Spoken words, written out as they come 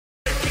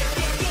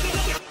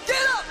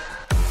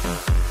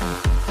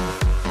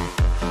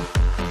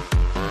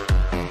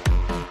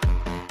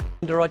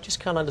Linda, I just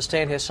can't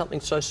understand how something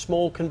so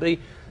small can be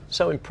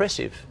so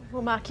impressive.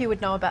 Well, Mark, you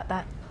would know about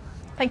that.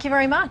 Thank you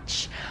very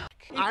much.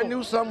 I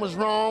knew something was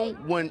wrong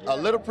when a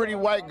little pretty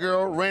white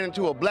girl ran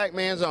into a black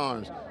man's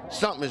arms.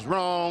 Something is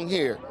wrong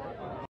here.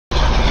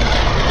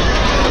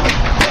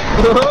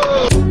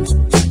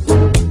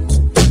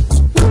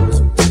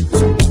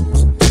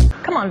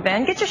 Come on,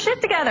 Ben, get your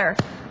shit together.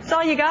 That's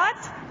all you got?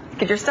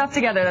 Get your stuff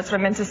together, that's what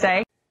I meant to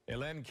say.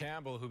 Elaine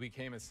Campbell, who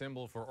became a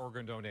symbol for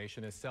organ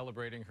donation, is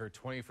celebrating her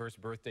 21st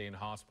birthday in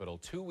hospital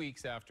 2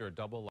 weeks after a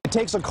double life. It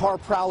takes a car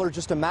prowler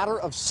just a matter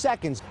of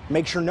seconds.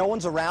 Make sure no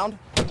one's around.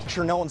 Make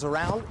sure no one's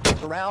around.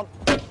 Well,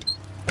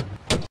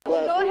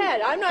 go ahead.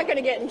 I'm not going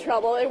to get in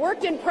trouble. It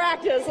worked in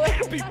practice.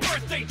 Happy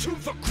birthday to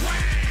the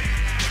ground!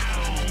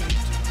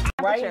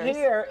 Right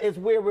here is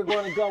where we're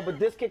going to go, but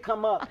this could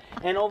come up.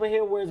 And over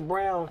here where it's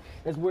brown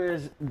is where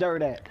it's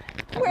dirt at.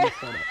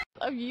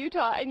 Of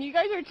Utah, and you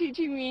guys are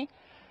teaching me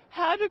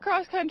how to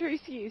cross-country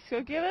ski,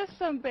 so give us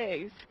some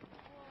base.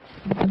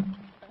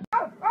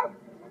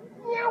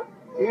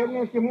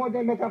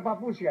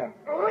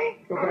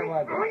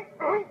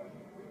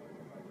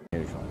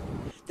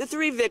 The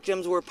 3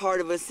 victims were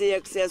part of a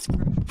CXS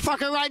group.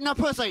 Fuck her right in the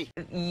pussy!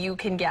 You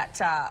can get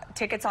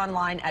tickets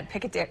online at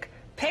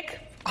Pick?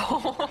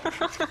 Oh,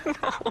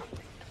 no.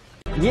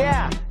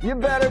 Yeah, you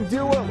better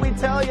do what we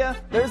tell you.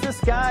 There's a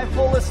sky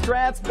full of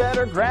strats.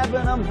 Better grab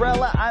an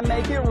umbrella, I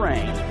make it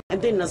rain.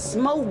 And then the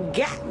smoke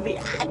got me.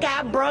 I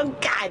got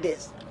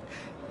bronchitis.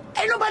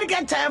 Ain't nobody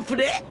got time for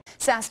that.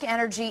 Sask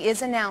Energy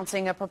is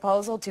announcing a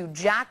proposal to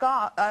jack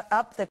up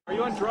the... Are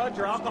you on drugs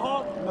or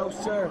alcohol? No,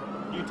 sir.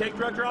 Do you take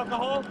drugs or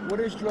alcohol?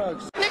 What is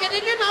drugs? Nigga,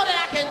 did you know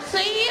that I can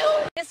see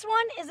you? This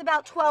one is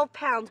about 12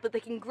 pounds, but they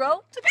can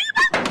grow to be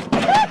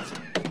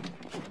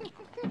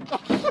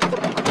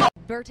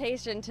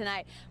Birtation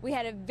tonight. We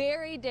had a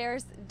very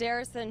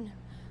Darrison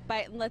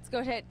bite. Let's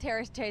go to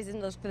Terrace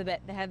and look for the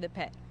bit. They have the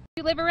pit.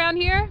 You live around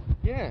here?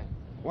 Yeah.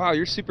 Wow,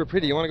 you're super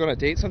pretty. You want to go on a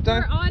date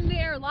sometime? We're on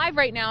there live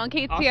right now on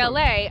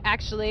KTLA,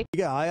 actually.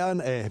 Ikke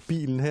ejeren af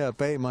bilen her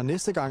bag mig.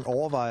 Næste gang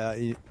overvejer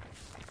I...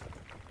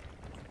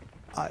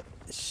 Ej,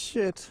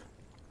 shit.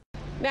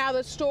 Now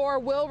the store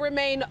will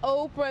remain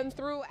open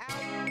throughout.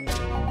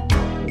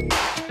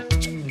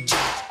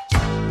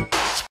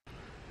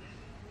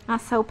 I'm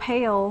so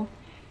pale.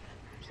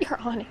 You're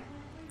on it.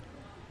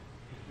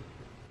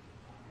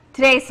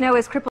 Today, snow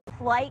is crippled.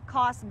 Flight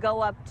costs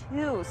go up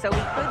too, so we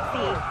could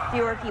see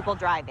fewer people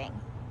driving.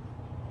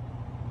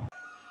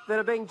 That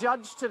are being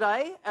judged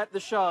today at the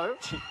show.